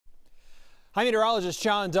Hi, meteorologist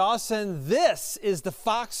John Dawson. This is the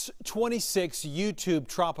Fox 26 YouTube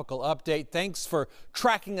Tropical Update. Thanks for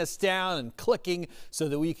tracking us down and clicking so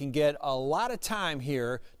that we can get a lot of time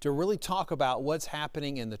here to really talk about what's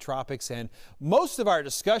happening in the tropics. And most of our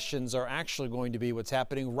discussions are actually going to be what's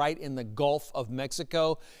happening right in the Gulf of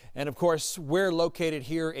Mexico. And of course, we're located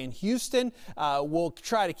here in Houston. We'll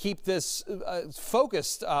try to keep this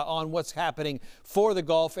focused on what's happening for the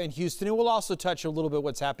Gulf and Houston. And we'll also touch a little bit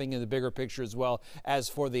what's happening in the bigger picture as well as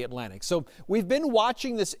for the Atlantic. So we've been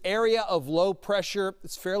watching this area of low pressure.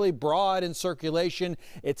 It's fairly broad in circulation.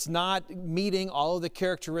 It's not meeting all of the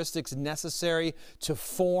characteristics necessary to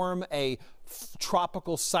form a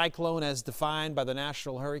tropical cyclone as defined by the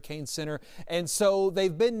National Hurricane Center. And so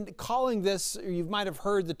they've been calling this, you might have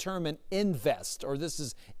heard the term an invest, or this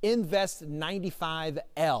is Invest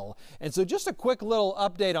 95L. And so just a quick little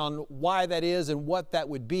update on why that is and what that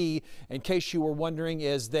would be, in case you were wondering,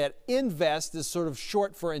 is that invest is sort of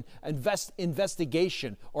short for an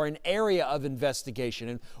investigation or an area of investigation.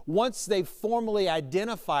 And once they formally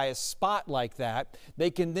identify a spot like that,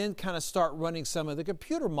 they can then kind of start running some of the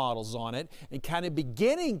computer models on it and kind of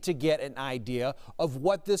beginning to get an idea of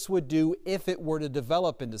what this would do if it were to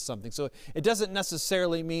develop into something. So it doesn't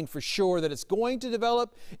necessarily mean for sure that it's going to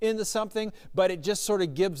develop into something, but it just sort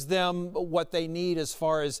of gives them what they need as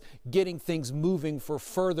far as getting things moving for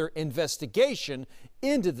further investigation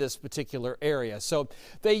into this particular area. So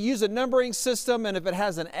they use a numbering system, and if it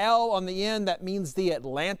has an L on the end, that means the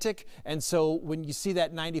Atlantic. And so when you see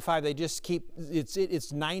that 95, they just keep,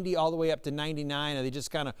 it's 90 all the way up to 99, and they just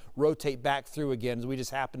kind of rotate back through again. We just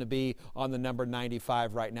happen to be on the number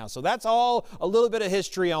 95 right now. So that's all a little bit of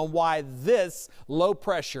history on why this low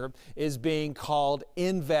pressure is being called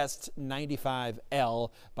Invest 95L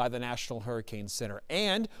by the National Hurricane Center.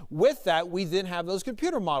 And with that, we then have those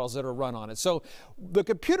computer models that are run on it. So the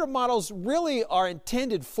computer models really are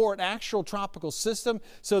intended for an actual tropical system.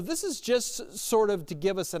 So this is just sort of to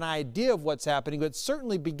give us an idea of what's happening, but it's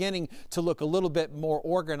certainly beginning to look a little bit more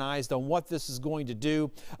organized on what this is going to do.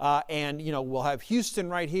 And, you know, we'll have Houston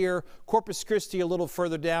right here, Corpus Christi a little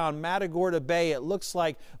further down, Matagorda Bay. It looks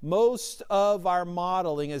like most of our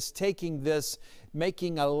modeling is taking this,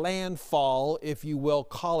 making a landfall, if you will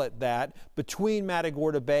call it that, between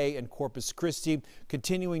Matagorda Bay and Corpus Christi,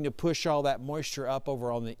 continuing to push all that moisture up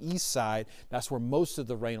over on the east side. That's where most of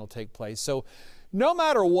the rain will take place. So no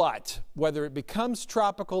matter what, whether it becomes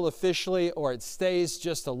tropical officially or it stays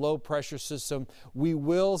just a low pressure system, we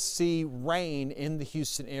will see rain in the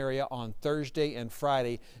Houston area on Thursday and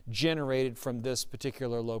Friday generated from this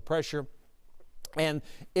particular low pressure. And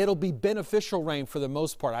it'll be beneficial rain for the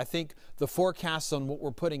most part. I think the forecasts on what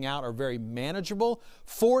we're putting out are very manageable.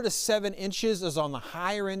 4 to 7 inches is on the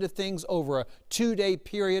higher end of things over a 2-day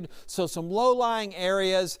period. So some low-lying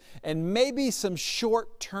areas and maybe some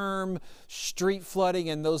short-term street flooding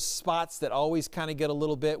in those spots that always kind of get a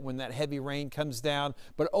little bit when that heavy rain comes down.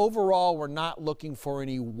 But overall, we're not looking for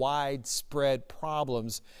any widespread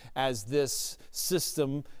problems as this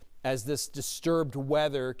system, as this disturbed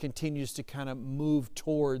weather continues to kind of move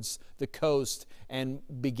towards the coast and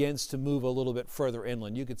begins to move a little bit further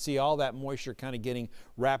inland. You can see all that moisture kind of getting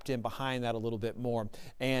wrapped in behind that a little bit more.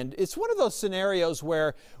 And it's one of those scenarios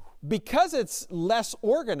where, because it's less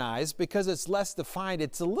organized, because it's less defined,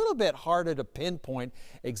 it's a little bit harder to pinpoint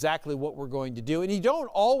exactly what we're going to do. And you don't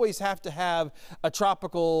always have to have a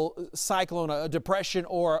tropical cyclone, a depression,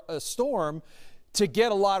 or a storm to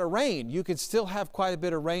get a lot of rain. You can still have quite a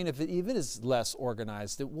bit of rain if it even is less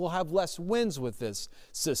organized. It will have less winds with this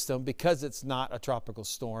system because it's not a tropical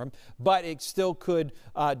storm, but it still could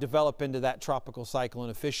develop into that tropical cyclone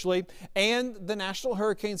officially. And the National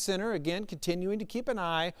Hurricane Center, again, continuing to keep an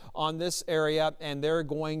eye on this area, and they're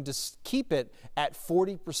going to keep it at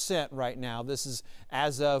 40% right now. This is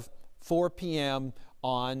as of 4 p.m.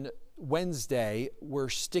 on Wednesday. They're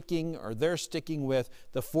sticking with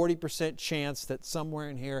the 40% chance that somewhere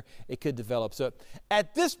in here it could develop. So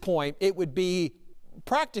at this point, it would be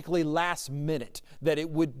practically last minute that it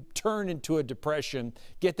would turn into a depression,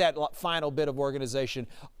 get that final bit of organization.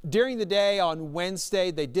 During the day on Wednesday,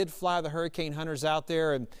 they did fly the hurricane hunters out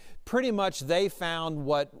there, and pretty much they found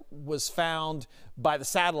what was found by the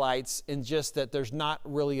satellites, in just that there's not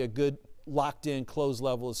really a good locked in closed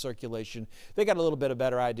level of circulation. They got a little bit of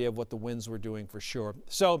better idea of what the winds were doing for sure.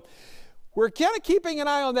 So we're kind of keeping an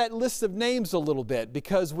eye on that list of names a little bit,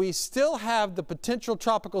 because we still have the Potential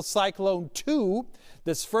Tropical Cyclone Two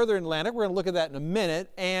that's further in Atlantic. We're going to look at that in a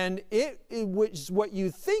minute, and it is what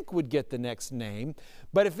you think would get the next name.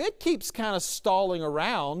 But if it keeps kind of stalling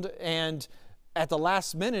around, and at the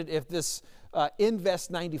last minute, if this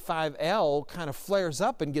Invest 95L kind of flares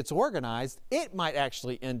up and gets organized, it might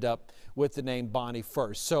actually end up with the name Bonnie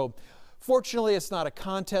first. So fortunately, it's not a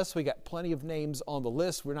contest. We got plenty of names on the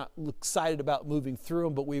list. We're not excited about moving through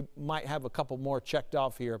them, but we might have a couple more checked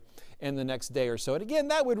off here in the next day or so. And again,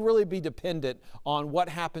 that would really be dependent on what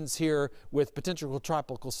happens here with Potential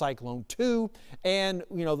Tropical Cyclone 2 and,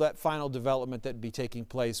 that final development that would be taking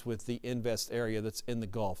place with the Invest area that's in the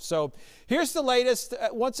Gulf. So here's the latest.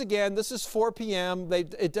 Once again, this is 4 p.m.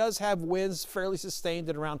 It does have winds fairly sustained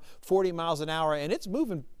at around 40 miles an hour, and it's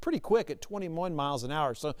moving pretty quick at 21 miles an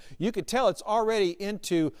hour. So you could tell it's already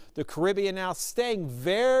into the Caribbean now, staying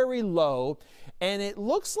very low. And it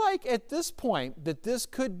looks like at this point that this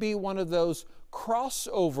could be one of those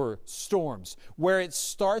crossover storms where it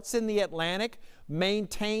starts in the Atlantic,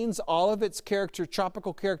 maintains all of its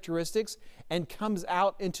tropical characteristics, and comes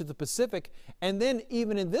out into the Pacific, and then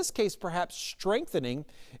even in this case perhaps strengthening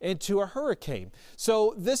into a hurricane.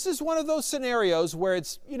 So this is one of those scenarios where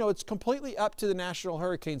it's completely up to the National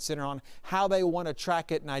Hurricane Center on how they want to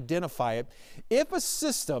track it and identify it. If a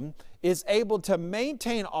system is able to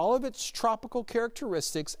maintain all of its tropical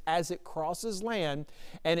characteristics as it crosses land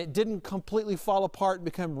and it didn't completely fall apart and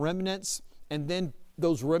become remnants, and then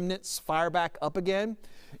those remnants fire back up again,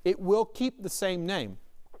 it will keep the same name.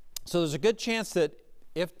 So there's a good chance that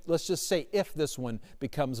let's just say if this one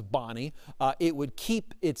becomes Bonnie, it would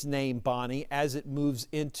keep its name Bonnie as it moves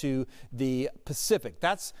into the Pacific.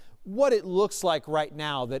 That's what it looks like right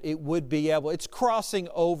now, that it would be able, it's crossing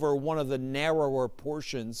over one of the narrower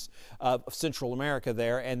portions of Central America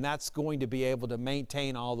there, and that's going to be able to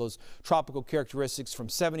maintain all those tropical characteristics from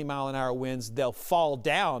 70-mile-an-hour winds. They'll fall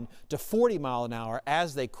down to 40 mile an hour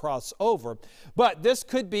as they cross over. But this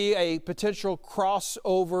could be a potential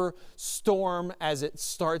crossover storm as it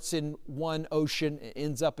starts in one ocean,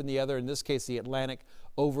 ends up in the other, in this case the Atlantic,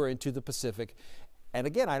 over into the Pacific. And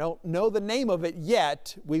again, I don't know the name of it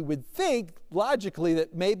yet. We would think logically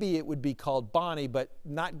that maybe it would be called Bonnie, but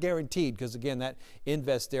not guaranteed, because again, that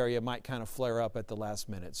Invest area might kind of flare up at the last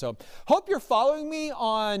minute. So hope you're following me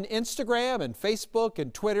on Instagram and Facebook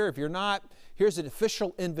and Twitter. If you're not, here's an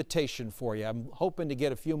official invitation for you. I'm hoping to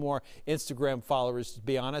get a few more Instagram followers, to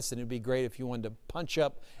be honest, and it'd be great if you wanted to punch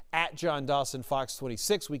up at John Dawson Fox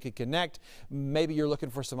 26. We could connect. Maybe you're looking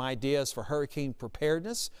for some ideas for hurricane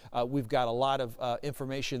preparedness. We've got a lot of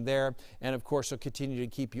information there, and of course, we'll continue to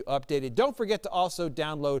keep you updated. Don't forget to also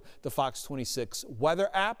download the Fox 26 weather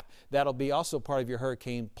app. That'll be also part of your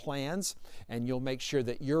hurricane plans, and you'll make sure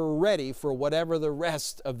that you're ready for whatever the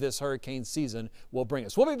rest of this hurricane season will bring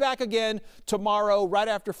us. We'll be back again tomorrow right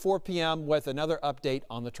after 4 p.m. with another update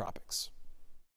on the tropics.